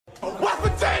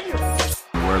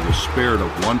Where the spirit of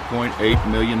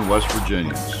 1.8 million West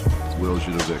Virginians wills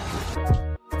you to victory.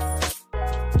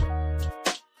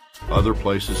 Other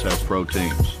places have pro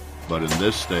teams, but in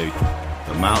this state,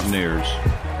 the Mountaineers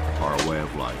are a way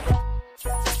of life.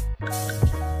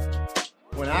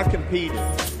 When I competed,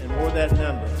 and more that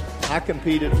number, I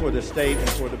competed for the state and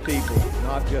for the people,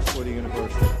 not just for the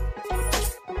university.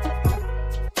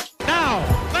 Now,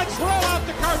 let's roll out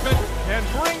the carpet and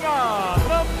bring on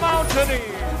the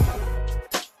Mountaineers.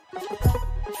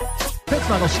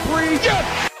 Pittsburgh spree.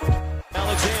 Yes!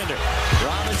 Alexander.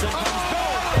 Robinson comes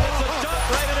back. It's a dunk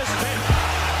right in his face.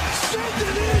 Send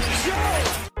it in, Joe.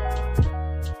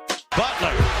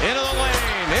 Butler into the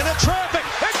lane, into traffic.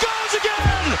 It goes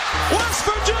again. West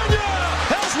Virginia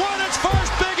has won its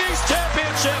first Big East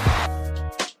championship.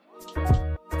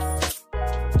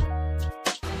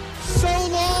 So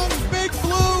long, Big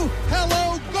Blue.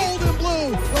 Hello, Golden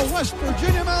Blue. The West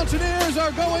Virginia Mountaineers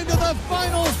are going to the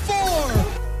Final Four.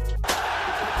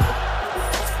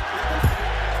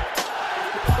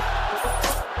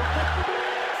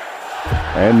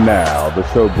 And now, the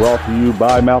show brought to you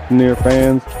by Mountaineer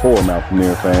fans for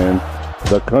Mountaineer fans,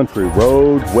 the Country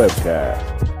Roads Webcast.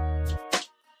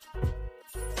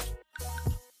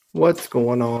 What's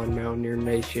going on, Mountaineer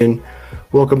Nation?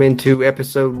 Welcome into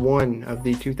episode 1 of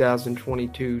the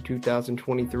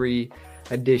 2022-2023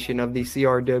 edition of the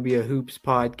CRW Hoops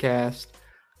podcast.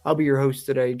 I'll be your host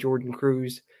today, Jordan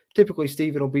Cruz. Typically,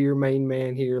 Steven will be your main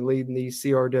man here leading the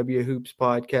CRW Hoops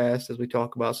podcast as we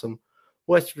talk about some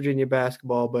West Virginia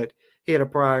basketball, but he had a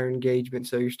prior engagement,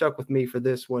 so you're stuck with me for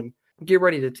this one. Get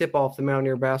ready to tip off the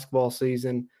Mountaineer basketball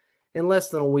season. In less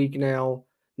than a week now,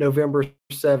 November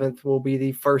 7th will be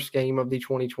the first game of the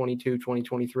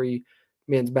 2022-2023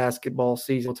 men's basketball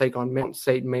season. We'll take on Mount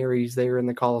St. Mary's there in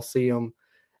the Coliseum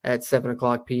at 7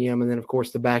 o'clock p.m. And then, of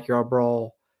course, the Backyard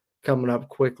Brawl coming up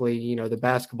quickly, the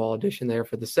basketball edition there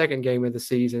for the second game of the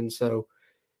season. So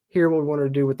here, what we wanted to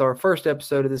do with our first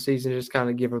episode of the season is just kind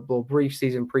of give a little brief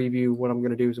season preview. What I'm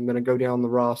going to do is I'm going to go down the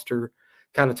roster,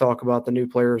 kind of talk about the new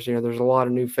players. There's a lot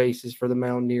of new faces for the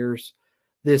Mountaineers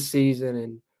this season.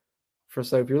 And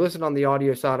so if you're listening on the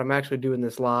audio side, I'm actually doing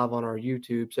this live on our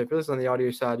YouTube. So if you're listening on the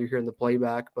audio side, you're hearing the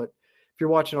playback. But if you're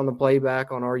watching on the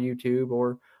playback on our YouTube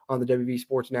or on the WV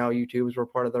Sports Now YouTube, as we're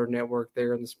part of their network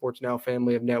there in the Sports Now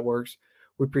family of networks,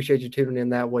 we appreciate you tuning in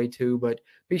that way too, but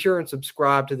be sure and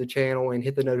subscribe to the channel and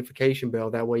hit the notification bell.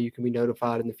 That way you can be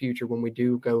notified in the future when we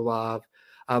do go live,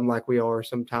 like we are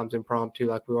sometimes impromptu,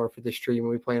 like we are for this stream. And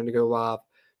we plan to go live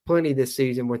plenty this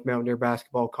season with Mountaineer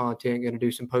basketball content, going to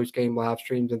do some post-game live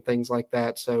streams and things like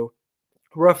that. So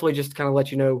roughly just to kind of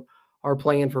let you know, our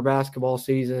plan for basketball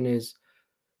season is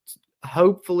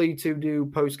hopefully to do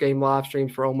post-game live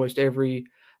streams for almost every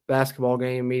basketball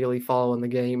game immediately following the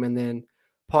game. And then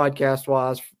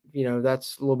podcast-wise,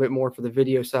 that's a little bit more for the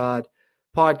video side.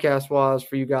 Podcast-wise,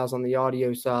 for you guys on the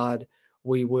audio side,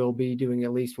 we will be doing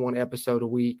at least one episode a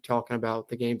week talking about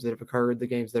the games that have occurred, the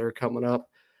games that are coming up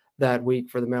that week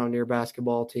for the Mountaineer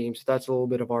basketball team. So that's a little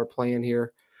bit of our plan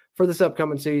here for this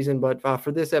upcoming season. But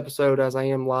for this episode, as I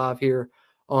am live here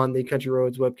on the Country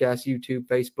Roads Webcast, YouTube,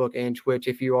 Facebook, and Twitch,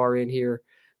 if you are in here,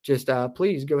 just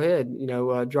please go ahead,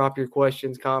 drop your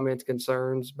questions, comments,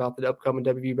 concerns about the upcoming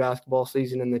WV basketball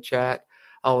season in the chat.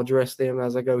 I'll address them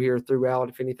as I go here throughout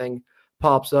if anything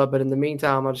pops up. But in the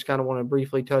meantime, I just kind of want to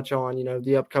briefly touch on,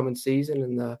 the upcoming season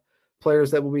and the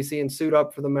players that we'll be seeing suit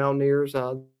up for the Mountaineers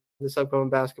this upcoming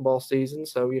basketball season.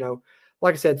 So,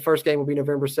 like I said, the first game will be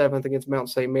November 7th against Mount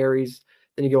St. Mary's.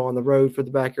 Then you go on the road for the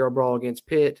Backyard Brawl against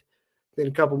Pitt. Then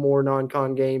a couple more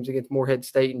non-con games against Morehead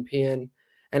State and Penn.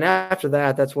 And after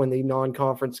that, that's when the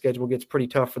non-conference schedule gets pretty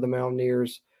tough for the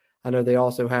Mountaineers. I know they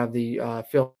also have the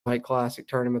Phil Knight Classic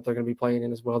tournament they're going to be playing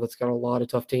in as well. That's got a lot of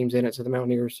tough teams in it. So the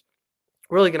Mountaineers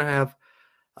really going to have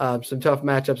some tough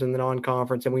matchups in the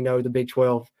non-conference. And we know the Big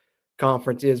 12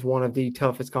 conference is one of the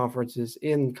toughest conferences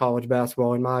in college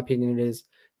basketball. In my opinion, it is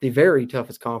the very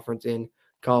toughest conference in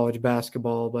college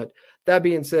basketball. But that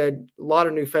being said, a lot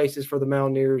of new faces for the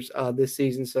Mountaineers this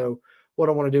season. So what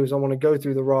I want to do is I want to go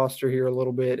through the roster here a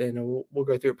little bit, and we'll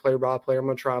go through it player by player. I'm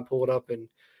going to try and pull it up and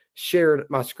share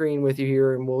my screen with you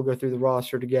here, and we'll go through the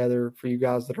roster together for you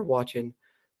guys that are watching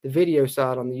the video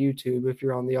side on the YouTube. If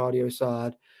you're on the audio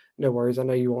side, no worries. I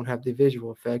know you won't have the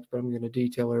visual effect, but I'm going to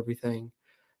detail everything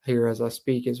here as I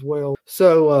speak as well.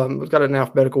 So we've got an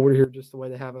alphabetical order here, just the way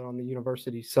they have it on the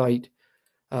university site.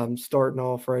 Starting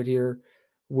off right here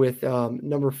with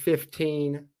number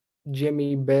 15,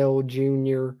 Jimmy Bell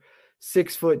Jr.,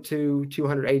 6'2",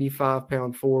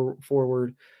 285-pound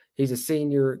forward. He's a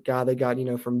senior guy they got,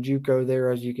 from JUCO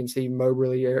there, as you can see,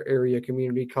 Moberly Area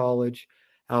Community College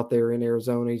out there in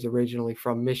Arizona. He's originally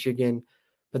from Michigan.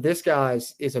 But this guy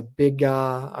is a big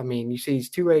guy. I mean, you see he's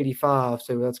 285,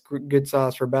 so that's good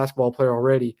size for a basketball player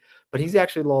already. But he's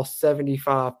actually lost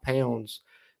 75 pounds,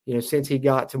 since he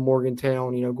got to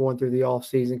Morgantown, going through the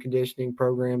off-season conditioning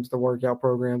programs, the workout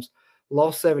programs.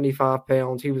 Lost 75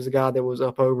 pounds. He was a guy that was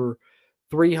up over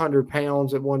 300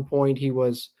 pounds at one point. He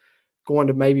was going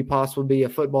to maybe possibly be a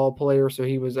football player. So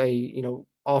he was a,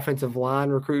 offensive line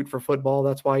recruit for football.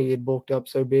 That's why he had bulked up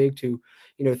so big to,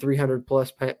 300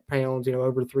 plus pounds,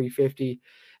 over 350.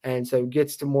 And so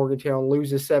gets to Morgantown,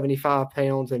 loses 75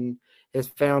 pounds and has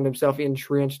found himself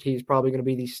entrenched. He's probably going to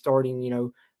be the starting,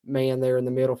 man there in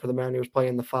the middle for the Mountaineers,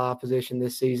 playing the 5 position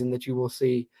this season that you will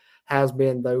see has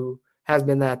been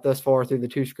that thus far through the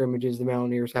 2 scrimmages the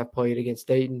Mountaineers have played against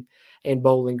Dayton and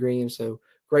Bowling Green. So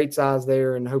great size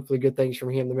there and hopefully good things from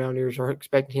him. The Mountaineers are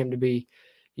expecting him to be,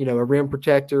 a rim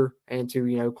protector and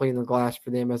to, clean the glass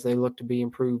for them as they look to be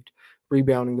improved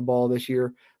rebounding the ball this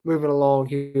year. Moving along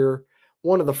here,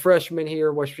 one of the freshmen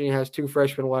here, West Virginia has 2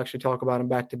 freshmen. We'll actually talk about them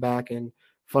back to back. And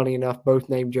funny enough, both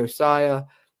named Josiah.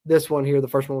 This one here, the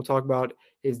first one we'll talk about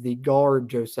is the guard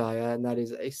Josiah, and that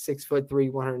is a 6'3",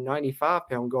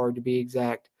 195-pound guard to be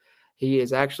exact. He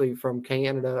is actually from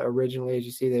Canada originally, as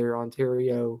you see there,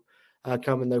 Ontario,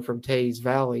 coming though from Taze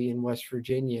Valley in West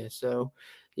Virginia. So,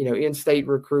 in-state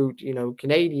recruit,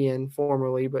 Canadian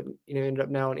formerly, but, ended up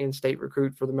now an in-state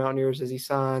recruit for the Mountaineers as he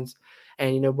signs.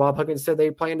 And, Bob Huggins said they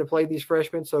plan to play these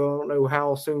freshmen, so I don't know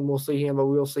how soon we'll see him, but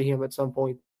we'll see him at some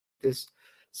point this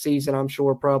season. I'm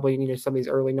sure probably, some of these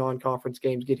early non-conference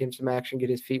games, get him some action, get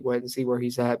his feet wet and see where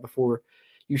he's at before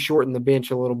you shorten the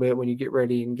bench a little bit when you get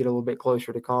ready and get a little bit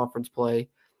closer to conference play.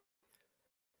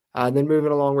 Then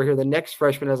moving along, we're here. The next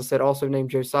freshman, as I said, also named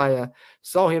Josiah,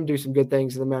 saw him do some good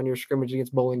things in the Mountaineers scrimmage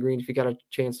against Bowling Green. If you got a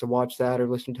chance to watch that or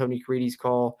listen to Tony Caridi's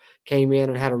call, came in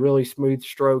and had a really smooth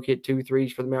stroke, hit 2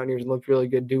 threes for the Mountaineers and looked really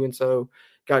good doing so.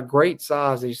 Got great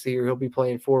size, as you see here. He'll be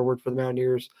playing forward for the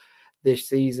Mountaineers this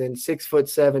season.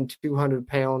 6'7",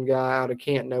 200-pound guy out of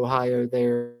Canton, Ohio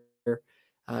there.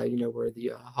 Where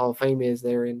the Hall of Fame is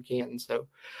there in Canton. So,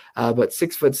 but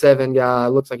 6'7" guy,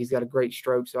 looks like he's got a great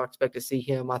stroke. So I expect to see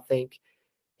him. I think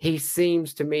he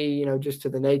seems to me, just to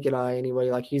the naked eye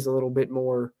anyway, like he's a little bit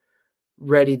more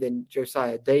ready than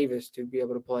Josiah Davis to be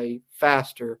able to play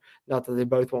faster. Not that they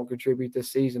both won't contribute this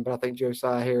season, but I think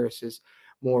Josiah Harris is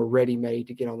more ready-made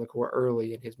to get on the court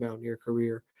early in his Mountaineer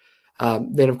career.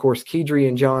 Then, of course,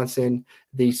 Kedrian Johnson,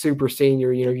 the super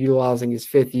senior, utilizing his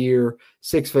 5th year,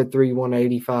 6'3",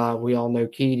 185. We all know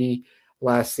Keedy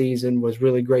last season was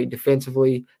really great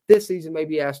defensively. This season may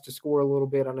be asked to score a little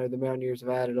bit. I know the Mountaineers have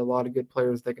added a lot of good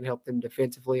players that can help them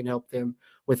defensively and help them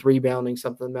with rebounding,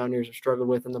 something the Mountaineers have struggled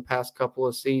with in the past couple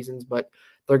of seasons, but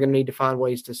they're going to need to find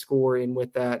ways to score in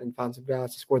with that and find some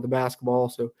guys to score the basketball.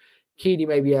 So Keedy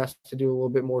may be asked to do a little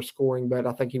bit more scoring, but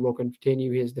I think he will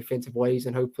continue his defensive ways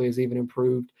and hopefully has even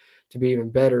improved to be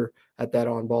even better at that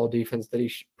on-ball defense that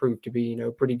he proved to be,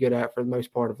 pretty good at for the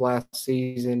most part of last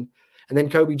season. And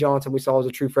then Kobe Johnson, we saw as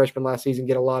a true freshman last season,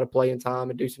 get a lot of playing time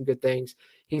and do some good things.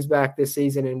 He's back this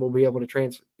season and will be able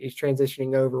to he's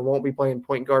transitioning over, won't be playing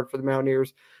point guard for the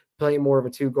Mountaineers, playing more of a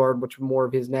 2 guard, which is more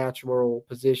of his natural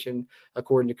position,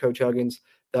 according to Coach Huggins,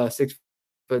 the 6'3",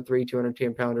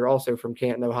 210-pounder, also from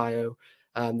Canton, Ohio,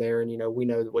 there. And, we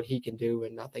know what he can do.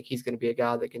 And I think he's going to be a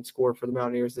guy that can score for the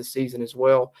Mountaineers this season as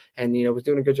well. And, was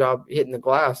doing a good job hitting the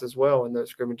glass as well in the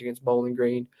scrimmage against Bowling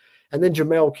Green. And then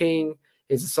Jamel King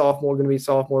is a sophomore, going to be a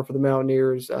sophomore for the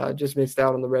Mountaineers. Just missed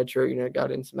out on the red shirt,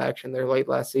 got in some action there late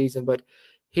last season. But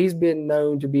he's been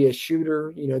known to be a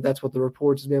shooter. That's what the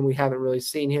reports have been. We haven't really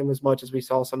seen him as much as we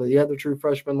saw some of the other true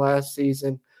freshmen last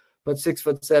season. But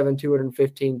 6'7",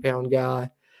 215-pound guy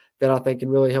that I think can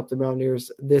really help the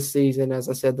Mountaineers this season. As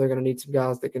I said, they're going to need some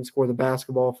guys that can score the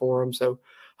basketball for them. So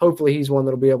hopefully he's one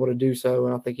that'll be able to do so.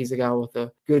 And I think he's a guy with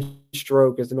a good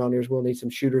stroke, as the Mountaineers will need some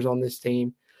shooters on this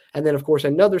team. And then, of course,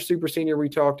 another super senior we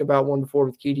talked about, one before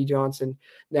with Keedy Johnson.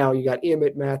 Now you got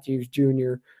Emmett Matthews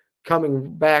Jr.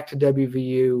 coming back to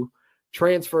WVU,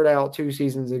 transferred out 2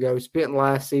 seasons ago, spent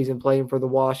last season playing for the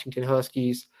Washington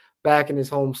Huskies, back in his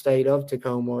home state of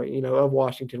Tacoma, of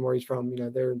Washington, where he's from,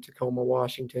 there in Tacoma,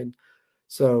 Washington.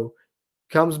 So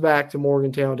comes back to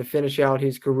Morgantown to finish out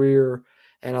his career,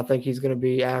 and I think he's going to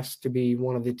be asked to be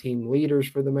one of the team leaders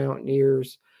for the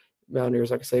Mountaineers. Mountaineers,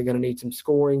 like I say, are going to need some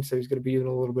scoring, so he's going to be doing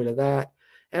a little bit of that.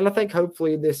 And I think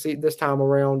hopefully this time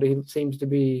around,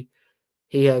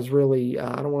 he has really,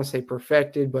 I don't want to say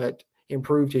perfected, but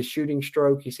improved his shooting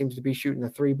stroke. He seems to be shooting the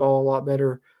 3 ball a lot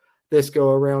better this go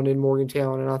around in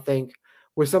Morgantown. And I think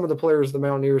with some of the players the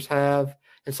Mountaineers have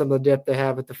and some of the depth they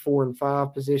have at the 4 and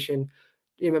 5 position,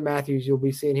 Emmett Matthews, you'll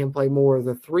be seeing him play more of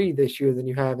the 3 this year than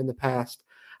you have in the past.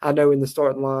 I know in the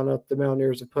starting lineup the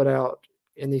Mountaineers have put out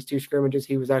in these 2 scrimmages,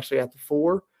 he was actually at the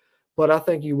 4, but I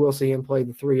think you will see him play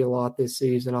the 3 a lot this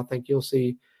season. I think you'll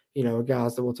see,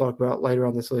 guys that we'll talk about later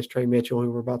on this list, Trey Mitchell, who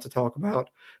we're about to talk about,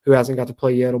 who hasn't got to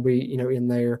play yet, will be, in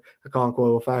there. Okonkwo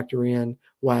will factor in,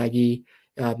 Waggy.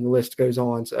 The list goes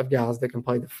on of guys that can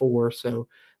play the 4. So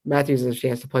Matthews has a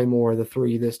chance to play more of the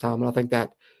 3 this time, and I think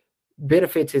that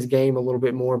benefits his game a little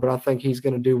bit more, but I think he's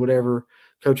going to do whatever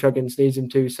Coach Huggins needs him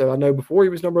to. So I know before he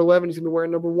was number 11, he's going to be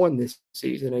wearing number 1 this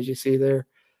season, as you see there.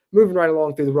 Moving right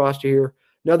along through the roster here,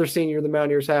 another senior the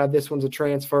Mountaineers have. This one's a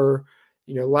transfer.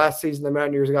 Last season the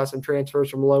Mountaineers got some transfers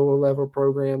from lower level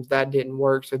programs. That didn't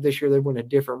work. So this year they went a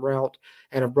different route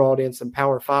and have brought in some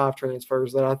Power 5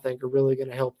 transfers that I think are really going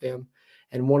to help them.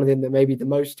 And one of them that may be the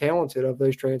most talented of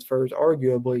those transfers,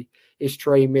 arguably, is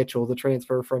Trey Mitchell, the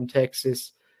transfer from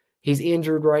Texas. He's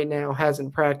injured right now,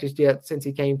 hasn't practiced yet since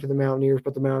he came to the Mountaineers,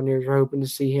 but the Mountaineers are hoping to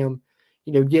see him,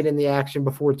 get in the action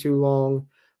before too long.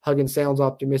 Huggins sounds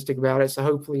optimistic about it. So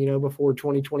hopefully, before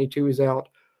 2022 is out,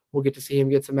 we'll get to see him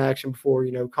get some action before,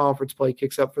 conference play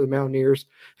kicks up for the Mountaineers.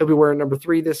 He'll be wearing number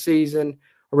 3 this season,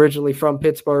 originally from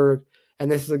Pittsburgh.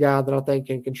 And this is a guy that I think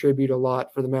can contribute a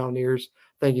lot for the Mountaineers.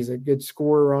 I think he's a good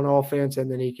scorer on offense,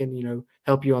 and then he can,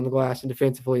 help you on the glass and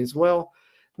defensively as well.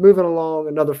 Moving along,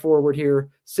 another forward here,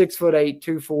 6'8",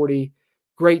 240,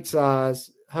 great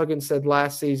size. Huggins said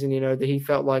last season, that he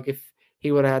felt like if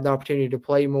he would have had the opportunity to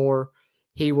play more,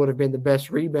 he would have been the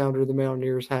best rebounder the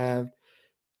Mountaineers have.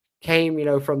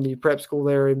 Came, from the prep school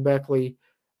there in Beckley,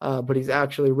 but he's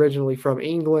actually originally from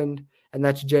England, and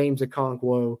that's James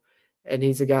Okonkwo. And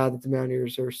he's a guy that the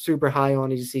Mountaineers are super high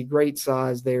on. You see great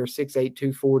size there, 6'8",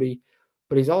 240.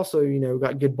 But he's also,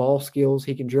 got good ball skills.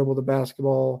 He can dribble the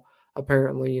basketball,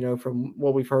 apparently, from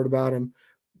what we've heard about him.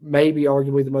 Maybe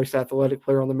arguably the most athletic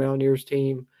player on the Mountaineers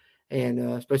team,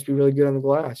 and supposed to be really good on the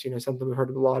glass. Something we've heard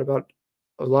a lot about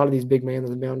a lot of these big men that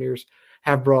the Mountaineers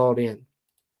have brought in.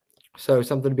 So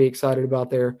something to be excited about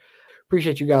there.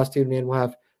 Appreciate you guys tuning in. We'll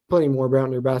have plenty more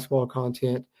Mountaineer basketball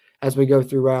content as we go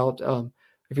throughout.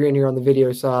 If you're in here on the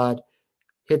video side,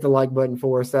 hit the like button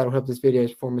for us. That'll help this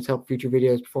video's performance, help future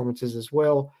videos performances as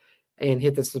well. And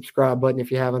hit the subscribe button if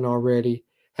you haven't already.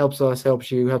 Helps us, helps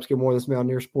you, helps get more of this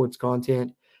Mountaineer sports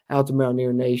content out to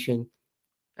Mountaineer Nation.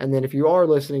 And then if you are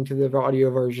listening to the audio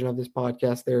version of this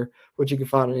podcast there, which you can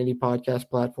find on any podcast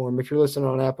platform, if you're listening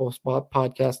on Apple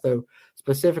Podcast, though,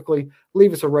 specifically,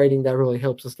 leave us a rating. That really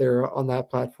helps us there on that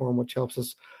platform, which helps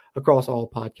us across all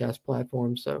podcast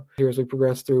platforms. So here as we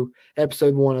progress through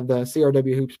episode 1 of the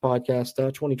CRW Hoops podcast,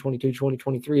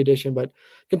 2022-2023 edition. But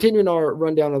continuing our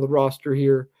rundown of the roster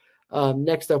here,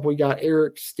 next up we got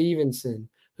Eric Stevenson,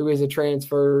 who is a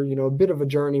transfer, a bit of a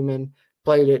journeyman,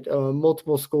 played at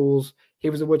multiple schools. He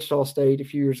was at Wichita State a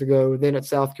few years ago, then at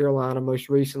South Carolina most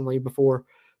recently before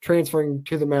transferring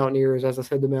to the Mountaineers. As I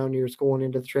said, the Mountaineers going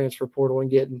into the transfer portal and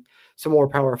getting some more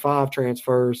Power 5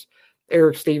 transfers.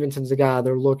 Eric Stevenson's the guy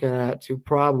they're looking at to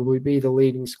probably be the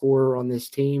leading scorer on this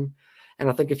team. And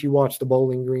I think if you watch the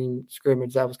Bowling Green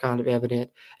scrimmage, that was kind of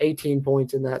evident. 18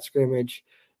 points in that scrimmage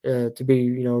to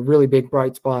be, a really big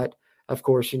bright spot. Of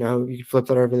course, you can flip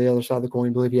that over to the other side of the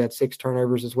coin. I believe he had 6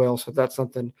 turnovers as well. So that's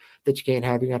something that you can't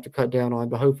have. You have to cut down on.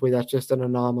 But hopefully that's just an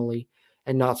anomaly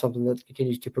and not something that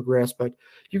continues to progress. But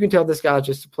you can tell this guy's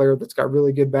just a player that's got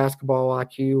really good basketball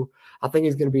IQ. I think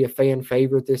he's going to be a fan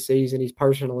favorite this season. He's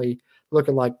personally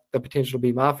looking like the potential to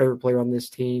be my favorite player on this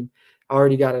team. I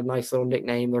already got a nice little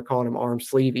nickname. They're calling him Arm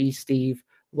Sleeve E-Steve.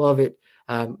 Love it.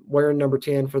 Wearing number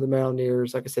 10 for the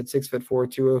Mountaineers. Like I said,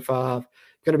 6'4", 205.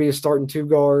 Going to be a starting 2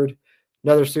 guard.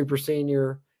 Another super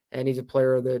senior, and he's a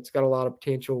player that's got a lot of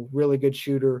potential, really good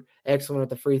shooter, excellent at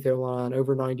the free throw line,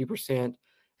 over 90%,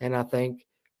 and I think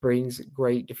brings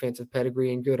great defensive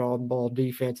pedigree and good on-ball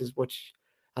defenses, which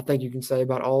I think you can say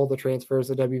about all the transfers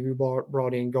that WV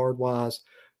brought in guard-wise,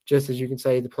 just as you can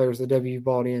say the players that WV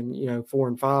brought in, 4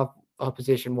 and 5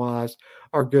 position-wise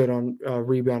are good on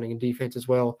rebounding and defense as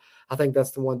well. I think that's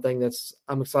the one thing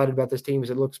I'm excited about this team is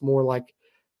it looks more like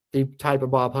the type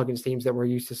of Bob Huggins teams that we're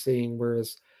used to seeing,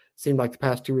 whereas it seemed like the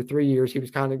past 2 or 3 years, he was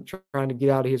kind of trying to get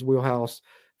out of his wheelhouse,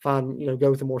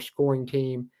 go with a more scoring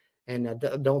team. And I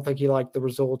don't think he liked the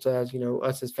results as,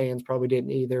 us as fans probably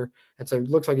didn't either. And so it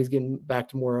looks like he's getting back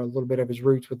to a little bit of his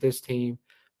roots with this team.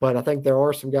 But I think there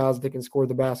are some guys that can score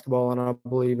the basketball, and I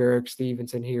believe Eric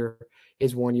Stevenson here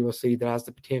is one you will see that has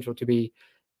the potential to be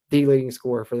the leading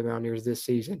scorer for the Mountaineers this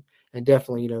season. And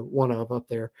definitely, one of up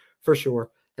there for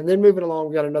sure. And then moving along,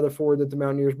 we got another forward that the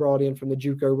Mountaineers brought in from the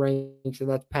JUCO ranks, and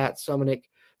that's Pat Sumnick.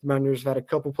 The Mountaineers have had a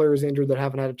couple players injured that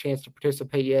haven't had a chance to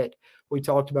participate yet We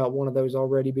talked about one of those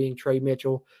already being Trey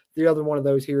Mitchell. The other one of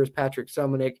those here is Patrick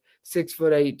Sumnick,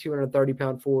 6'8",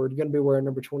 230-pound forward, going to be wearing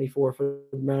number 24 for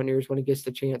the Mountaineers when he gets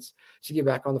the chance to get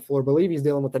back on the floor. I believe he's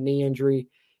dealing with a knee injury.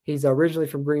 He's originally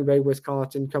from Green Bay,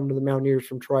 Wisconsin, come to the Mountaineers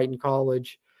from Triton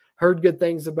College. Heard good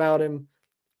things about him.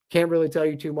 Can't really tell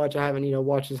you too much. I haven't,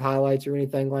 watched his highlights or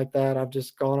anything like that. I've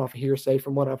just gone off hearsay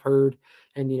from what I've heard.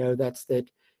 And, that's that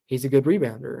he's a good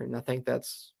rebounder. And I think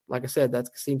that's, like I said,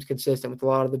 that seems consistent with a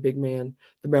lot of the big men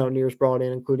the Mountaineers brought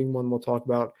in, including one we'll talk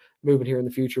about moving here in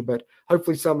the future. But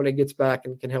hopefully somebody gets back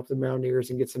and can help the Mountaineers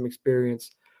and get some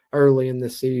experience early in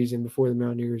this season before the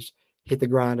Mountaineers hit the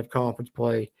grind of conference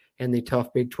play and the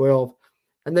tough Big 12.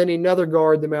 And then another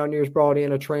guard the Mountaineers brought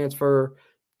in, a transfer,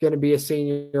 going to be a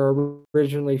senior,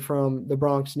 originally from the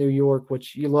Bronx, New York,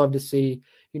 which you love to see.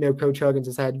 Coach Huggins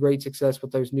has had great success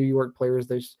with those New York players,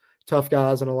 those tough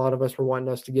guys, and a lot of us were wanting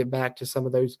us to get back to some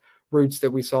of those roots that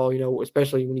we saw,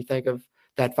 especially when you think of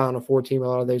that Final Four team. A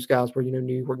lot of those guys were,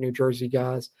 New York, New Jersey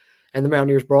guys. And the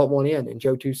Mountaineers brought one in, and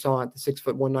Joe Toussaint, the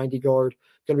 6'1", 190 guard,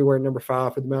 going to be wearing number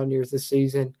 5 for the Mountaineers this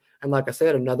season. And like I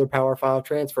said, another Power 5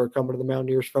 transfer coming to the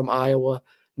Mountaineers from Iowa,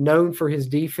 known for his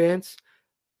defense.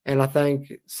 And I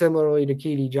think similarly to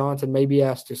Keedy Johnson, may be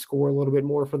asked to score a little bit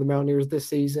more for the Mountaineers this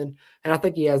season. And I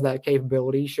think he has that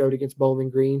capability. He showed against Bowling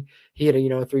Green. He had a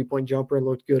 3-point jumper and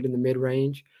looked good in the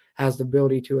mid-range. Has the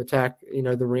ability to attack,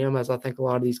 the rim, as I think a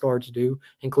lot of these guards do,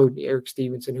 including Eric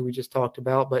Stevenson, who we just talked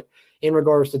about. But in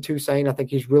regards to Toussaint, I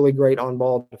think he's really great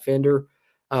on-ball defender.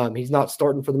 He's not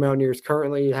starting for the Mountaineers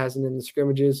currently. He hasn't in the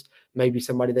scrimmages. Maybe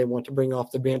somebody they want to bring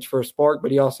off the bench for a spark,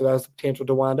 but he also has the potential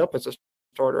to wind up as a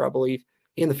starter, I believe,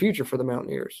 in the future for the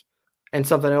Mountaineers. And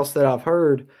something else that I've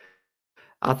heard,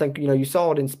 I think, you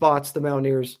saw it in spots, the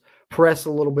Mountaineers press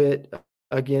a little bit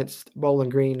against Bowling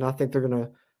Green. And I think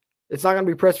it's not going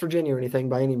to be press Virginia or anything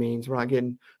by any means. We're not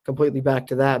getting completely back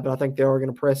to that, but I think they are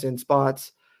going to press in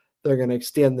spots. They're going to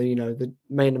extend the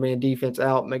man-to-man defense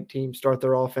out, make teams start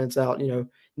their offense out,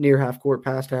 near half court,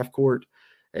 past half court,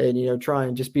 and, try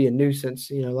and just be a nuisance,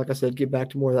 like I said, get back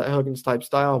to more of that Huggins type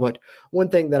style. But one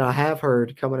thing that I have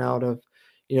heard coming out of,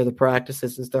 the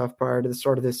practices and stuff prior to the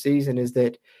start of this season is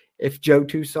that if Joe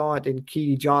Toussaint and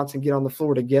Keedy Johnson get on the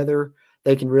floor together,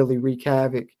 they can really wreak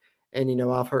havoc. And,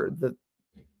 I've heard that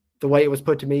the way it was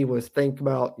put to me was think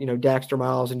about, Daxter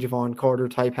Miles and Javon Carter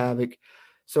type havoc.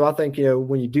 So I think,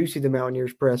 when you do see the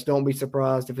Mountaineers press, don't be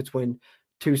surprised if it's when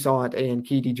Toussaint and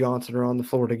Keedy Johnson are on the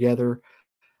floor together.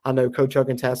 I know Coach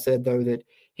Huggins has said, though, that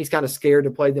he's kind of scared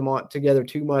to play them together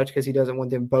too much because he doesn't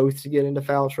want them both to get into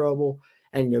foul trouble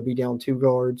and, be down 2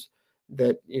 guards,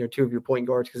 that, 2 of your point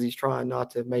guards, because he's trying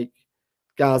not to make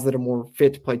guys that are more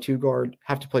fit to play 2 guard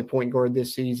have to play point guard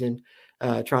this season,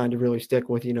 trying to really stick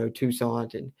with,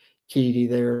 Toussaint and Keedy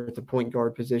there at the point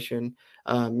guard position,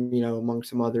 among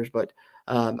some others. But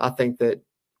I think that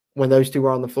when those two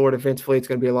are on the floor defensively, it's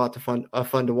going to be a lot of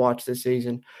fun to watch this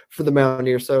season for the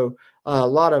Mountaineers. So a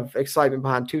lot of excitement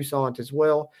behind Toussaint as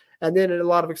well. And then a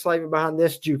lot of excitement behind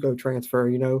this JUCO transfer.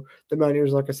 The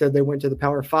Mountaineers, like I said, they went to the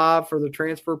Power 5 for the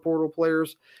transfer portal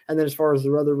players. And then as far as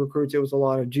the other recruits, it was a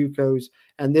lot of JUCOs.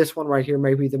 And this one right here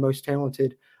may be the most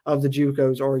talented of the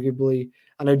JUCOs, arguably.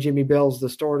 I know Jimmy Bell's the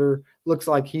starter. Looks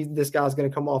like this guy's going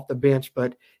to come off the bench,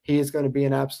 but he is going to be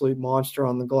an absolute monster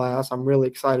on the glass. I'm really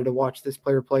excited to watch this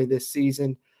player play this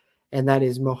season. And that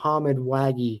is Mohamed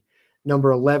Waggy,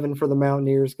 number 11 for the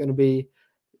Mountaineers. Going to be,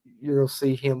 you'll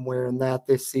see him wearing that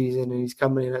this season. And he's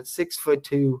coming in at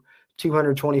 6'2",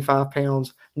 225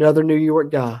 pounds. Another New York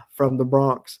guy from the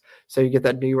Bronx. So you get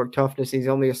that New York toughness. He's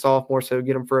only a sophomore, so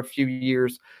get him for a few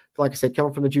years. Like I said,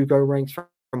 coming from the JUCO ranks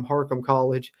from Harcum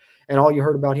College. And all you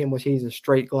heard about him was he's a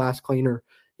straight glass cleaner.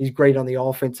 He's great on the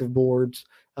offensive boards,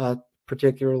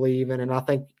 particularly even. And I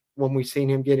think when we seen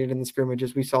him get it in the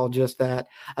scrimmages, we saw just that.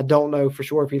 I don't know for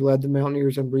sure if he led the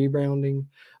Mountaineers in rebounding,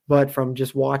 but from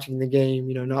just watching the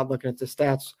game, not looking at the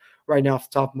stats right now off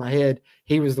the top of my head,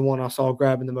 he was the one I saw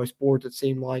grabbing the most boards, it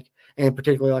seemed like, and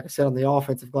particularly, like I said, on the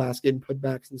offensive glass, getting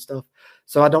putbacks and stuff.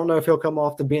 So I don't know if he'll come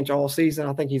off the bench all season.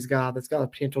 I think he's a guy that's got the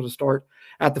potential to start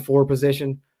at the 4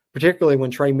 position, particularly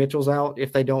when Trey Mitchell's out,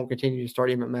 if they don't continue to start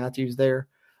Emmett Matthews there.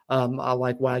 I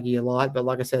like Waggy a lot, but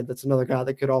like I said, that's another guy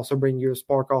that could also bring you a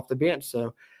spark off the bench.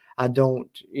 So I don't,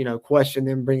 question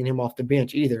them bringing him off the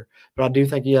bench either. But I do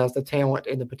think he has the talent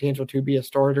and the potential to be a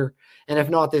starter. And if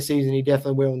not this season, he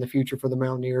definitely will in the future for the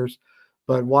Mountaineers.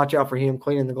 But watch out for him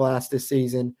cleaning the glass this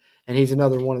season. And he's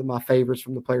another one of my favorites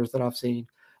from the players that I've seen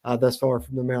thus far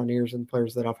from the Mountaineers and the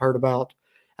players that I've heard about.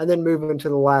 And then moving to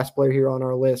the last player here on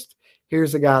our list,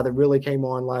 here's a guy that really came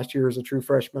on last year as a true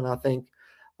freshman. I think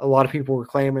a lot of people were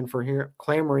clamoring for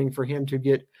him to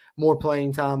get more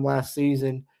playing time last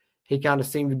season. He kind of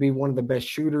seemed to be one of the best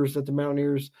shooters that the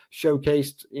Mountaineers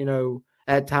showcased,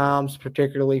 at times,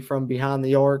 particularly from behind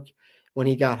the arc. When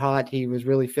he got hot, he was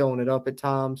really filling it up at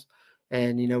times.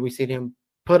 And, we seen him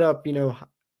put up,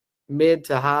 mid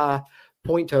to high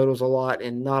point totals a lot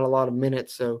and not a lot of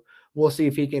minutes. So we'll see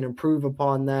if he can improve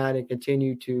upon that and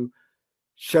continue to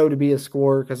show to be a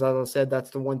scorer. Because as I said, that's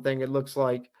the one thing it looks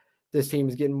like this team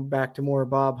is getting back to more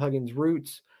Bob Huggins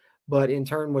roots. But in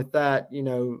turn with that,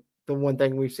 the one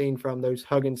thing we've seen from those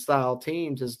Huggins style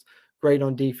teams is great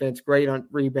on defense, great on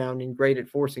rebounding, great at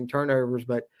forcing turnovers,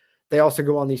 but they also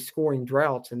go on these scoring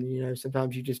droughts. And,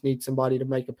 sometimes you just need somebody to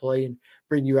make a play and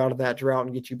bring you out of that drought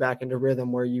and get you back into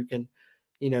rhythm where you can,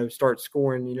 start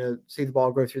scoring, see the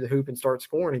ball go through the hoop and start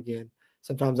scoring again.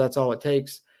 Sometimes that's all it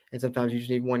takes. And sometimes you just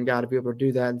need one guy to be able to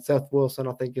do that. And Seth Wilson,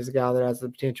 I think, is a guy that has the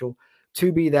potential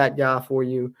to be that guy for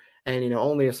you. And,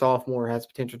 only a sophomore has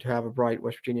potential to have a bright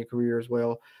West Virginia career as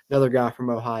well. Another guy from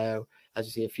Ohio, as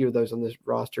you see a few of those on this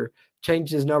roster.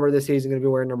 Changed his number this season, going to be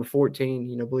wearing number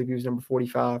 14. I believe he was number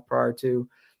 45 prior to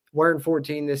wearing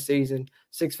 14 this season.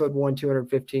 6'1",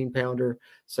 215-pounder.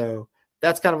 So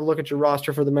that's kind of a look at your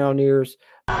roster for the Mountaineers.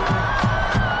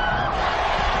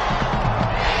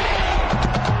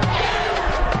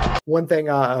 One thing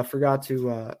I forgot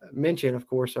to mention, of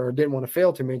course, or didn't want to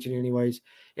fail to mention anyways,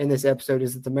 in this episode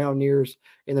is that the Mountaineers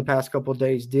in the past couple of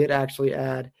days did actually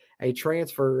add a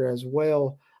transfer as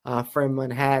well from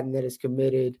Manhattan that is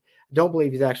committed. I don't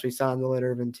believe he's actually signed the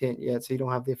letter of intent yet, so you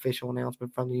don't have the official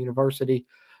announcement from the university.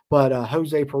 But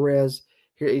Jose Perez,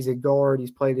 he's a guard.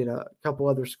 He's played at a couple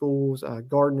other schools,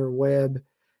 Gardner Webb,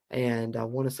 and I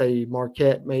want to say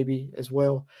Marquette maybe as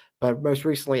well. But most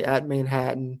recently at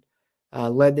Manhattan,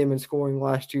 led them in scoring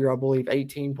last year, I believe,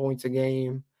 18 points a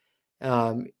game.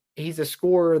 He's a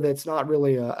scorer that's not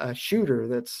really a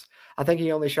shooter. I think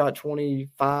he only shot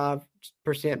 25%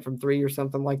 from three or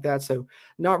something like that. So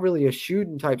not really a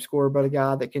shooting type scorer, but a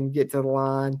guy that can get to the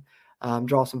line,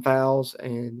 draw some fouls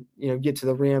and, get to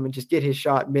the rim and just get his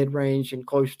shot mid-range and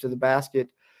close to the basket.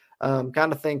 Kind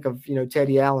of think of,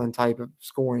 Teddy Allen type of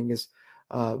scoring is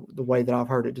the way that I've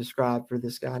heard it described for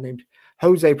this guy named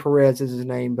Jose Perez is his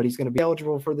name, but he's going to be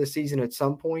eligible for this season at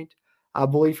some point. I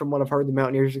believe from what I've heard, the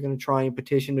Mountaineers are going to try and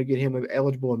petition to get him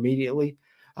eligible immediately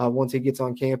once he gets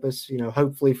on campus,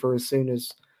 hopefully for as soon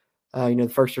as, the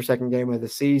first or second game of the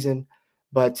season.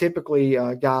 But typically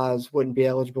guys wouldn't be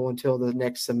eligible until the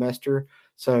next semester.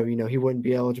 So, he wouldn't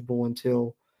be eligible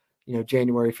until,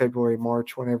 January, February,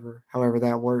 March, however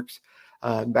that works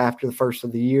after the first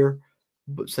of the year.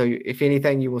 So if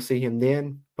anything, you will see him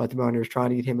then, but the Mountaineers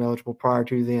trying to get him eligible prior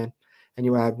to then, and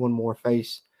you add one more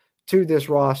face to this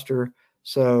roster.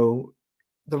 So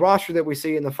the roster that we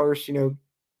see in the first,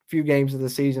 few games of the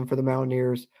season for the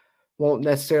Mountaineers won't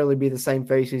necessarily be the same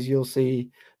faces you'll see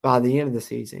by the end of the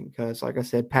season because, like I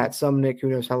said, Pat Sumnick, who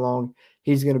knows how long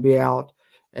he's going to be out,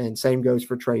 and same goes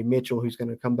for Trey Mitchell, who's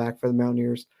going to come back for the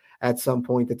Mountaineers at some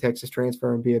point, the Texas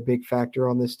transfer, and be a big factor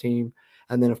on this team.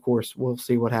 And then, of course, we'll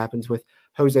see what happens with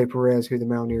Jose Perez, who the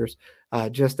Mountaineers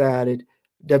just added.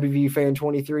 WVU Fan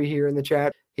 23 here in the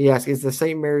chat. He asked, is the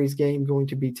St. Mary's game going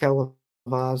to be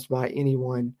televised by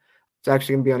anyone? It's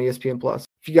actually going to be on ESPN Plus.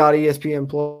 If you got ESPN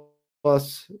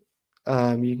Plus,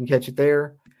 you can catch it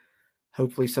there.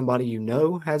 Hopefully somebody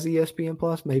has ESPN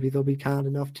Plus. Maybe they'll be kind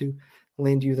enough to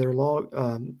lend you their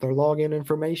login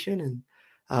information,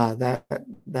 and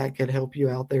that could help you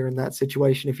out there in that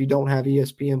situation if you don't have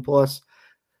ESPN Plus.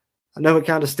 I know it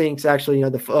kind of stinks, actually.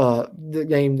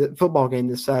 The football game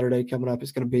this Saturday coming up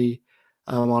is going to be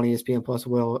on ESPN Plus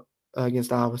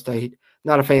against Iowa State.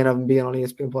 Not a fan of them being on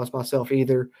ESPN Plus myself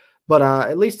either, but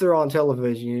at least they're on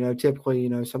television. Typically,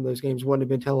 some of those games wouldn't have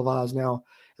been televised. Now,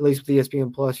 at least with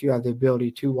ESPN Plus, you have the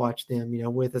ability to watch them,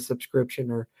 with a subscription,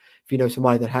 or if you know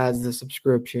somebody that has the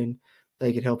subscription,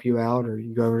 they could help you out, or you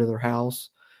can go over to their house,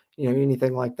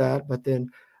 anything like that. But then,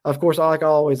 of course, I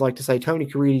always like to say, Tony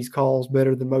Caridi's calls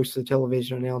better than most of the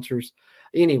television announcers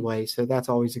anyway, so that's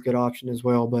always a good option as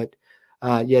well. But,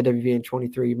 WVN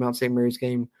 23, Mount St. Mary's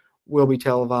game will be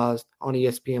televised on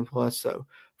ESPN Plus. So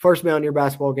first Mountaineer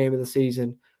basketball game of the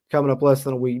season coming up less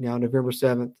than a week now, November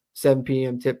 7th, 7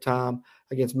 p.m. tip time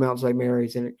against Mount St.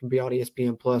 Mary's, and it can be on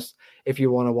ESPN Plus if you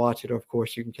want to watch it. Or, of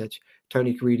course, you can catch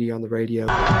Tony Caridi on the radio.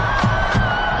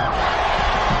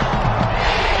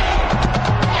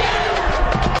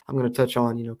 I'm going to touch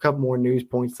on, a couple more news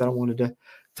points that I wanted to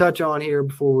touch on here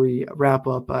before we wrap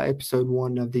up episode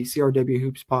 1 of the CRW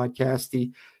Hoops podcast,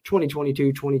 the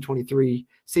 2022-2023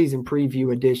 season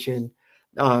preview edition.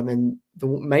 And the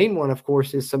main one, of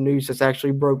course, is some news that's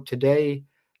actually broke today.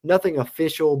 Nothing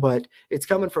official, but it's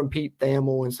coming from Pete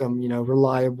Thamel and some,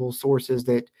 reliable sources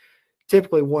that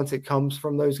typically once it comes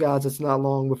from those guys, it's not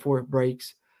long before it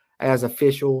breaks as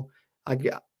official.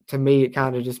 To me, it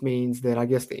kind of just means that I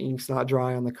guess the ink's not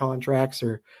dry on the contracts,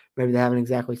 or maybe they haven't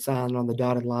exactly signed on the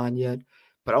dotted line yet,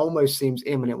 but almost seems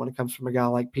imminent when it comes from a guy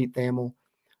like Pete Thamel.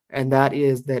 And that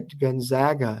is that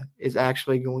Gonzaga is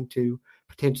actually going to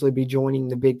potentially be joining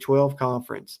the Big 12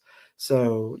 conference.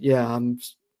 So, yeah,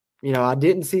 I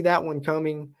didn't see that one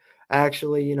coming.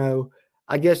 Actually,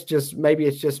 I guess maybe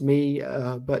it's just me,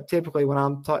 but typically when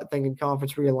I'm thinking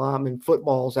conference realignment,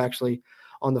 football is actually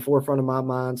on the forefront of my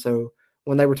mind. So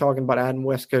when they were talking about adding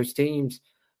West Coast teams,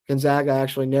 Gonzaga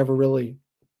actually never really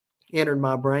entered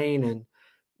my brain. And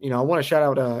I want to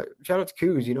shout out to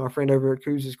Coos, our friend over at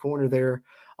Coos' Corner there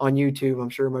on YouTube. I'm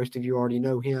sure most of you already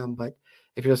know him, but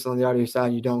if you're listening on the audio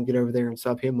side, you don't, get over there and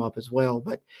sub him up as well.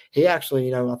 But he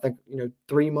actually, I think,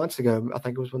 3 months ago, I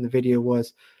think it was when the video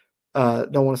was,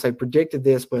 don't want to say predicted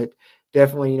this, but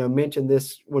definitely, mentioned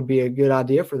this would be a good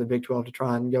idea for the Big 12 to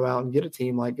try and go out and get a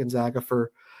team like Gonzaga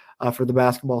for the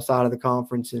basketball side of the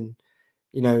conference. And,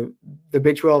 the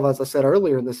Big 12, as I said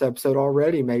earlier in this episode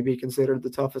already, may be considered the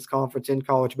toughest conference in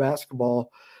college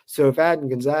basketball. So if adding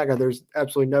Gonzaga, there's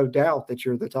absolutely no doubt that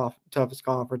you're the toughest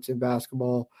conference in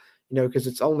basketball, because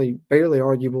it's only barely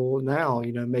arguable now,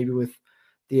 maybe with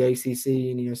the ACC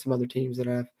and, some other teams that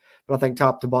have. But I think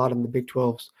top to bottom, the Big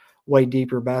 12's way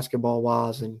deeper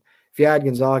basketball-wise. And if you add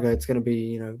Gonzaga, it's going to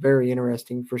be, very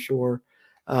interesting for sure.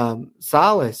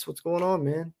 Silas, what's going on,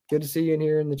 man? Good to see you in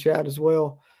here in the chat as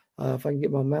well. If I can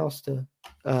get my mouse to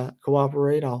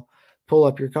cooperate, I'll pull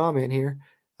up your comment here.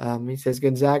 He says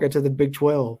Gonzaga to the Big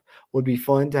 12 would be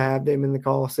fun to have them in the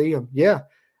Coliseum. Yeah,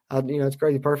 it's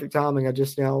crazy. Perfect timing. I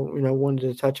just now, wanted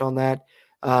to touch on that.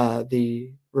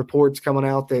 The reports coming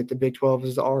out that the Big 12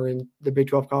 the Big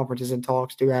 12 conference is in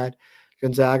talks to add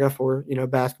Gonzaga for,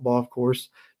 basketball, of course.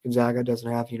 Gonzaga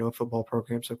doesn't have, a football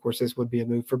program. So, of course, this would be a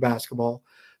move for basketball.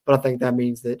 But I think that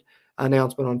means that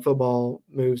announcement on football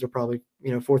moves are probably,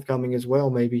 forthcoming as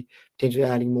well, maybe potentially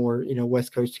adding more,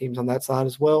 West Coast teams on that side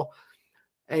as well.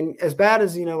 And as bad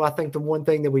as, I think the one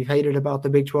thing that we've hated about the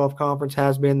Big 12 conference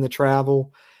has been the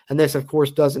travel. And this, of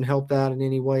course, doesn't help that in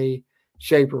any way,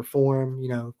 shape, or form,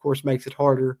 of course, makes it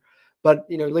harder. But,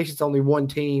 at least it's only one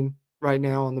team right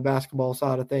now on the basketball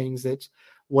side of things that's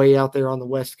way out there on the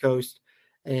West Coast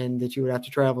and that you would have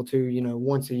to travel to,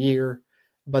 once a year.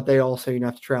 But they also,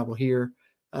 have to travel here.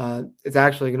 It's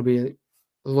actually going to be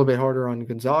a little bit harder on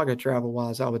Gonzaga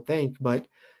travel-wise, I would think. But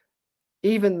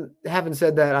even having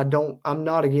said that, I'm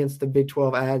not against the Big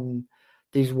 12 adding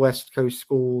these West Coast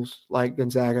schools like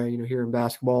Gonzaga, here in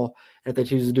basketball, and if they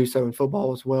choose to do so in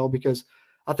football as well, because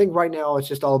I think right now it's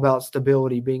just all about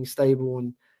stability, being stable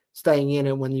and staying in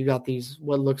it when you got these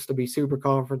what looks to be super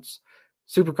conferences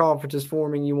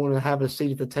forming. You want to have a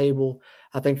seat at the table.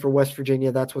 I think for West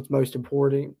Virginia, that's what's most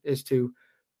important, is to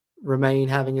remain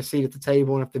having a seat at the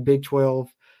table. And if the Big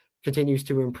 12 continues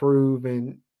to improve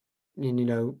and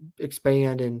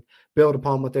expand and build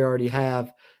upon what they already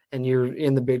have, and you're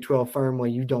in the Big 12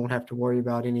 firmly, you don't have to worry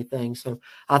about anything. So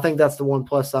I think that's the one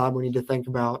plus side we need to think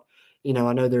about.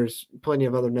 I know there's plenty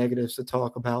of other negatives to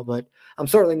talk about, but I'm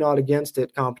certainly not against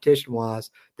it competition-wise.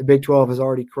 The Big 12 is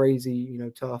already crazy,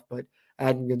 tough, but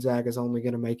adding Gonzaga is only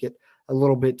going to make it a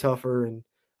little bit tougher. And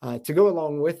to go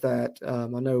along with that, I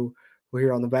know we're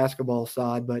here on the basketball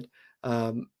side, but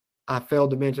I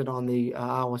failed to mention on the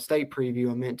Iowa State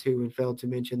preview, I meant to, and failed to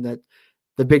mention that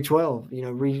the Big 12,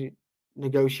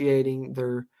 renegotiating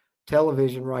their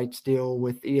television rights deal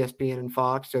with ESPN and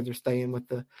Fox. So they're staying with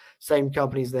the same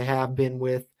companies they have been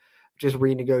with, just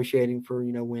renegotiating for,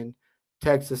 when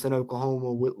Texas and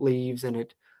Oklahoma leaves. And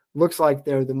it looks like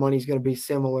the money's going to be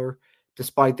similar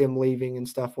despite them leaving and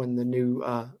stuff when the new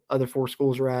other 4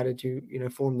 schools are added to,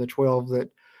 form the 12 that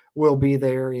will be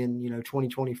there in,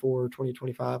 2024 or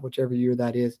 2025, whichever year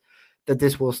that is, that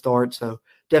this will start. So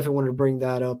definitely wanted to bring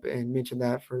that up and mention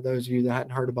that for those of you that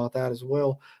hadn't heard about that as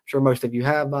well. I'm sure most of you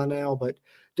have by now, but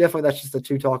definitely that's just the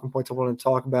 2 talking points I wanted to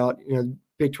talk about.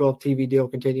 Big 12 TV deal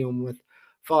continuing with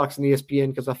Fox and ESPN,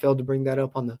 because I failed to bring that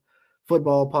up on the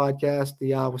football podcast,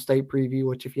 the Iowa State preview,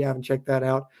 which if you haven't checked that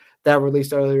out, that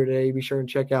released earlier today. Be sure and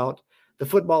check out the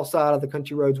football side of the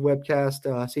Country Roads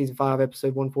webcast, season 5,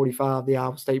 episode 145, the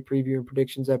Iowa State preview and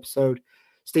predictions episode.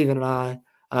 Stephen and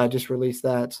I just released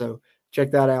that, so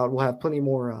check that out. We'll have plenty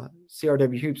more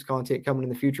CRW Hoops content coming in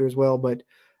the future as well. But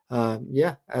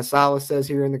as Silas says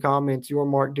here in the comments, your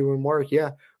Mark doing work.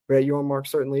 Yeah, Brett, your Mark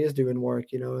certainly is doing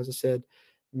work. As I said,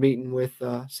 meeting with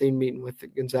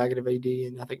the Gonzaga AD,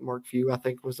 and I think Mark Few,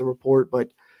 was the report.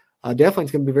 But definitely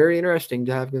it's going to be very interesting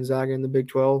to have Gonzaga in the Big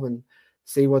 12 and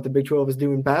see what the Big 12 is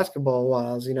doing basketball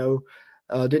wise.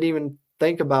 Didn't even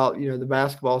think about, the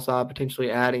basketball side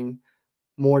potentially adding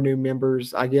more new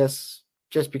members. I guess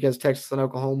just because Texas and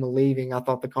Oklahoma leaving, I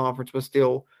thought the conference was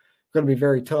still going to be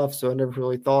very tough, so I never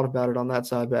really thought about it on that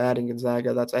side. But adding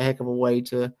Gonzaga, that's a heck of a way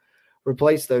to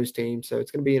replace those teams. So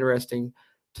it's going to be interesting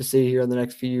to see here in the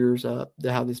next few years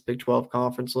how this Big 12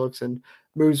 conference looks and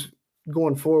moves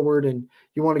going forward. And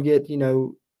you want to get,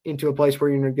 into a place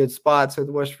where you're in a good spot. So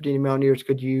the West Virginia Mountaineers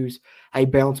could use a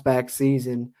bounce back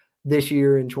season this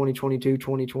year in 2022,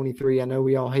 2023. I know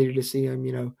we all hated to see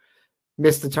them,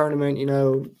 miss the tournament,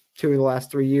 2 of the last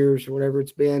 3 years or whatever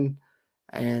it's been.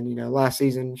 And, last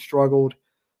season struggled.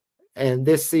 And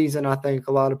this season, I think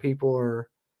a lot of people are,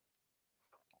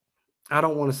 I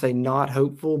don't want to say not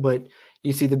hopeful, but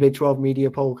you see the Big 12 media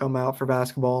poll come out for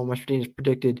basketball, and West Virginia's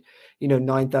predicted,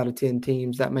 9th out of 10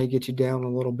 teams. That may get you down a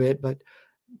little bit, but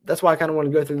that's why I kind of want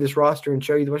to go through this roster and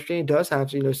show you that West Virginia does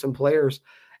have, some players.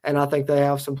 And I think they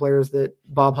have some players that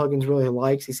Bob Huggins really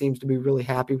likes. He seems to be really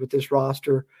happy with this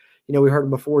roster. We heard him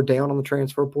before down on the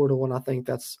transfer portal, and I think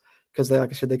that's because they, like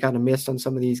I said, they kind of missed on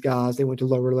some of these guys. They went to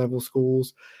lower level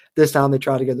schools. This time they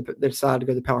decided to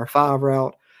go the Power 5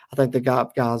 route. I think they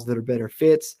got guys that are better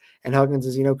fits. And Huggins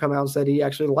has, come out and said he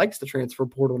actually likes the transfer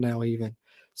portal now even.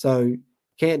 So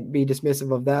can't be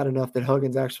dismissive of that enough that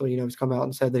Huggins actually, has come out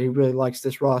and said that he really likes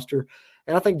this roster.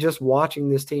 And I think just watching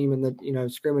this team and the,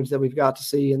 scrimmage that we've got to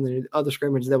see and the other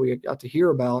scrimmage that we got to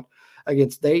hear about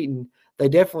against Dayton, they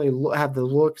definitely have the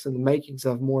looks and the makings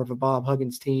of more of a Bob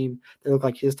Huggins team. They look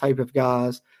like his type of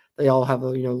guys. They all have a,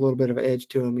 little bit of an edge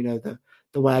to them,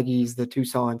 the Waggies, the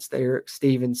Toussaints, the Eric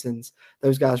Stevensons.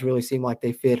 Those guys really seem like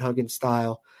they fit Huggins'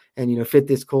 style and, fit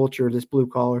this culture, this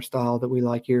blue-collar style that we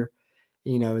like here,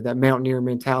 that mountaineer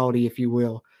mentality, if you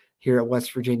will, here at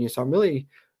West Virginia. So I'm really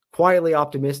quietly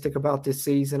optimistic about this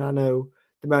season. I know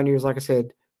the Mountaineers, like I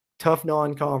said, tough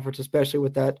non-conference, especially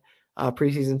with that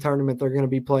preseason tournament they're going to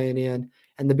be playing in.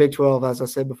 And the Big 12, as I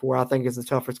said before, I think is the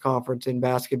toughest conference in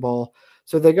basketball.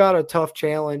 So they got a tough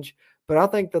challenge, but I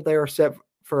think that they are set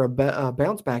for a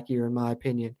bounce back year, in my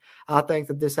opinion. I think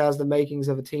that this has the makings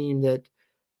of a team that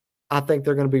I think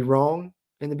they're going to be wrong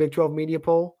in the Big 12 media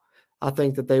poll. I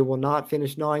think that they will not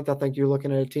finish 9th. I think you're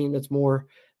looking at a team that's more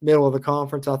middle of the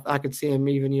conference. I could see them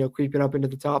even, creeping up into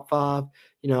the top 5.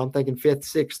 I'm thinking 5th,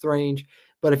 6th range.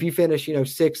 But if you finish,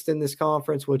 6th in this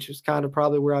conference, which is kind of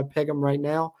probably where I'd peg them right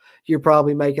now, you're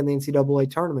probably making the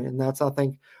NCAA tournament. And that's, I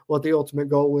think, what the ultimate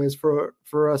goal is for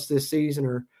us this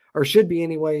season, or should be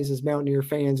anyways, as Mountaineer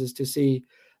fans, is to see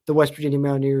the West Virginia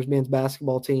Mountaineers men's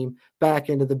basketball team back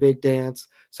into the big dance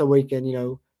so we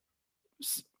can,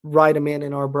 write them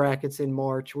in our brackets in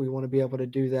March. We want to be able to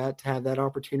do that, to have that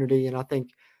opportunity. And I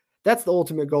think that's the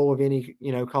ultimate goal of any,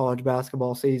 college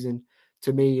basketball season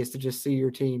to me, is to just see your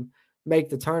team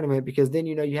make the tournament, because then,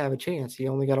 you have a chance.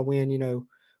 You only got to win,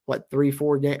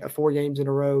 4 games in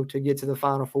a row to get to the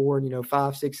Final Four, and,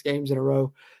 5, 6 games in a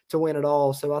row to win it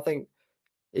all. So I think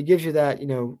it gives you that,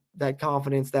 that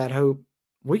confidence, that hope.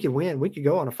 We could win. We could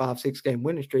go on a 5-6 game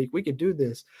winning streak. We could do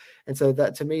this. And so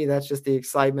that, to me, that's just the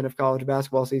excitement of college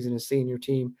basketball season, is seeing your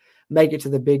team make it to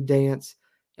the big dance.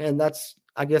 And that's,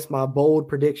 I guess, my bold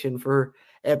prediction for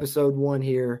episode 1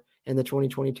 here in the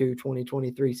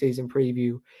 2022-2023 season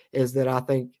preview, is that I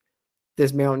think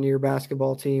this Mountaineer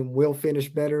basketball team will finish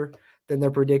better than they're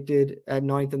predicted at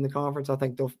 9th in the conference. I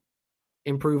think they'll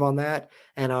improve on that.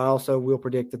 And I also will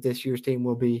predict that this year's team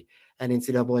will be an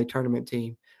NCAA tournament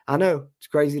team. I know it's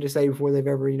crazy to say before they've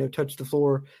ever, touched the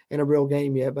floor in a real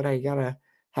game yet, but hey, you got to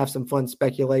have some fun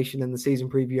speculation in the season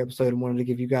preview episode, and wanted to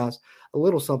give you guys a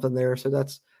little something there. So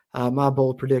that's my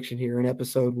bold prediction here in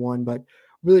episode 1, but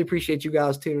really appreciate you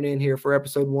guys tuning in here for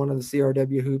episode 1 of the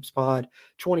CRW Hoops Pod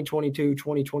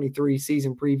 2022-2023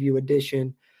 season preview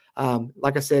edition.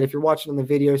 Like I said, if you're watching on the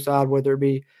video side, whether it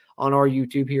be on our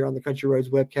YouTube here on the Country Roads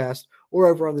webcast, or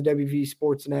over on the WV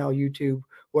Sports Now YouTube,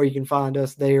 where you can find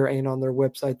us there, and on their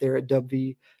website there at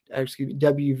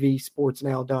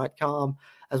WVSportsNow.com,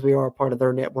 as we are a part of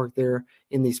their network there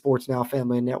in the Sports Now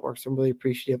family and network. So I'm really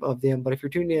appreciative of them. But if you're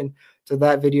tuned in to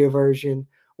that video version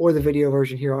or the video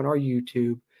version here on our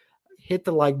YouTube, hit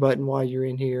the like button while you're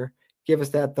in here. Give us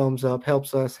that thumbs up.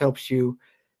 Helps us, helps you,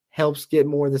 helps get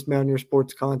more of this Mountaineer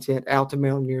sports content out to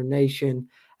Mountaineer Nation,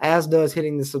 as does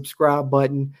hitting the subscribe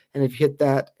button. And if you hit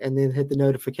that and then hit the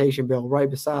notification bell right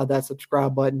beside that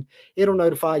subscribe button, it'll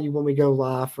notify you when we go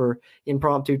live for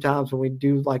impromptu times when we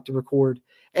do like to record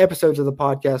episodes of the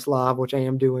podcast live, which I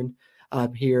am doing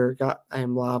here. I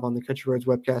am live on the Country Roads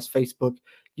webcast, Facebook,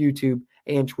 YouTube,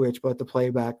 and Twitch, but the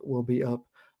playback will be up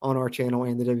on our channel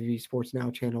and the WV Sports Now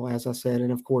channel, as I said.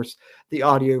 And of course, the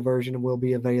audio version will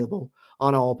be available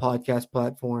on all podcast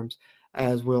platforms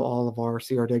as will all of our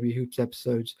CRW Hoops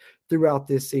episodes throughout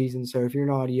this season. So if you're an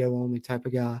audio-only type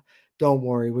of guy, don't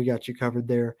worry, we got you covered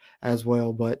there as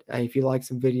well. But hey, if you like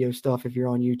some video stuff, if you're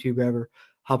on YouTube ever,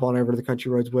 hop on over to the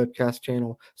Country Roads webcast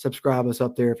channel, subscribe us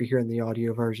up there if you're hearing the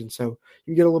audio version. So you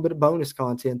can get a little bit of bonus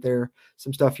content there,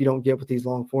 some stuff you don't get with these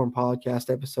long-form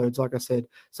podcast episodes. Like I said,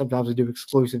 sometimes we do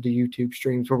exclusive to YouTube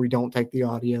streams where we don't take the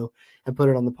audio and put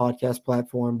it on the podcast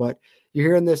platform. But you're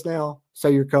hearing this now, so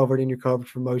you're covered, and you're covered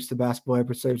for most of the basketball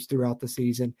episodes throughout the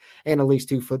season and at least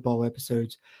 2 football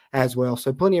episodes as well.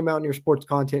 So plenty of Mountaineer sports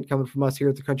content coming from us here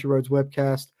at the Country Roads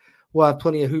webcast. We'll have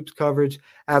plenty of hoops coverage.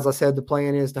 As I said, the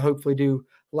plan is to hopefully do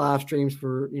live streams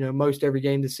for, most every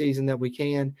game this season that we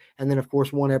can. And then, of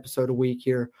course, 1 episode a week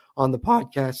here on the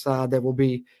podcast side that will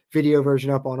be video version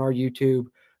up on our YouTube,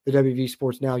 the WV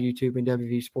Sports Now YouTube and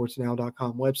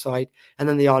WVSportsNow.com website. And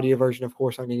then the audio version, of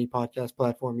course, on any podcast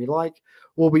platform you like.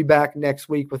 We'll be back next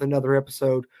week with another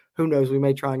episode. Who knows? We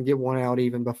may try and get one out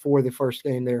even before the first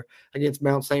game there against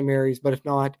Mount St. Mary's. But if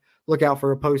not, look out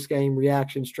for a post-game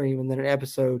reaction stream and then an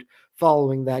episode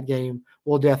following that game.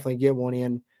 We'll definitely get one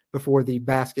in before the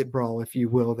basket brawl, if you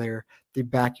will, there, the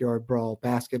backyard brawl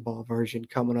basketball version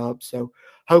coming up. So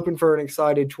hoping for an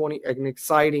exciting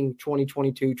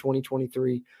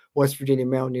 2022-2023 West Virginia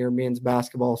Mountaineer men's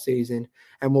basketball season,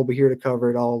 and we'll be here to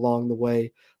cover it all along the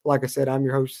way. Like I said, I'm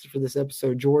your host for this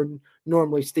episode, Jordan.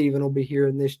 Normally, Steven will be here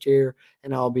in this chair,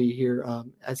 and I'll be here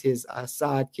as his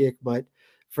sidekick, but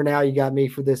for now, you got me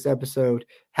for this episode.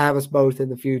 Have us both in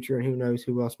the future, and who knows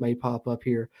who else may pop up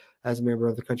here as a member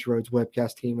of the Country Roads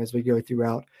webcast team as we go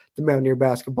throughout the Mountaineer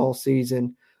basketball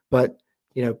season. But,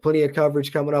 plenty of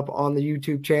coverage coming up on the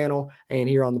YouTube channel and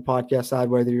here on the podcast side,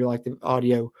 whether you like the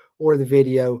audio or the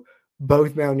video.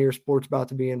 Both Mountaineer sports about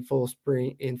to be in full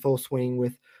swing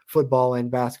with football and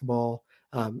basketball,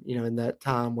 in that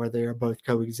time where they are both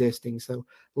coexisting. So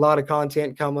a lot of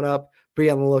content coming up. Be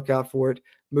on the lookout for it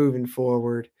moving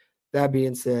forward. That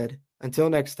being said, until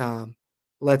next time,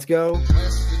 let's go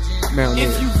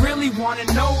Mountaineers. If you really want to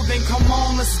know, then come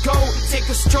on, let's go. Take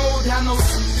a stroll down those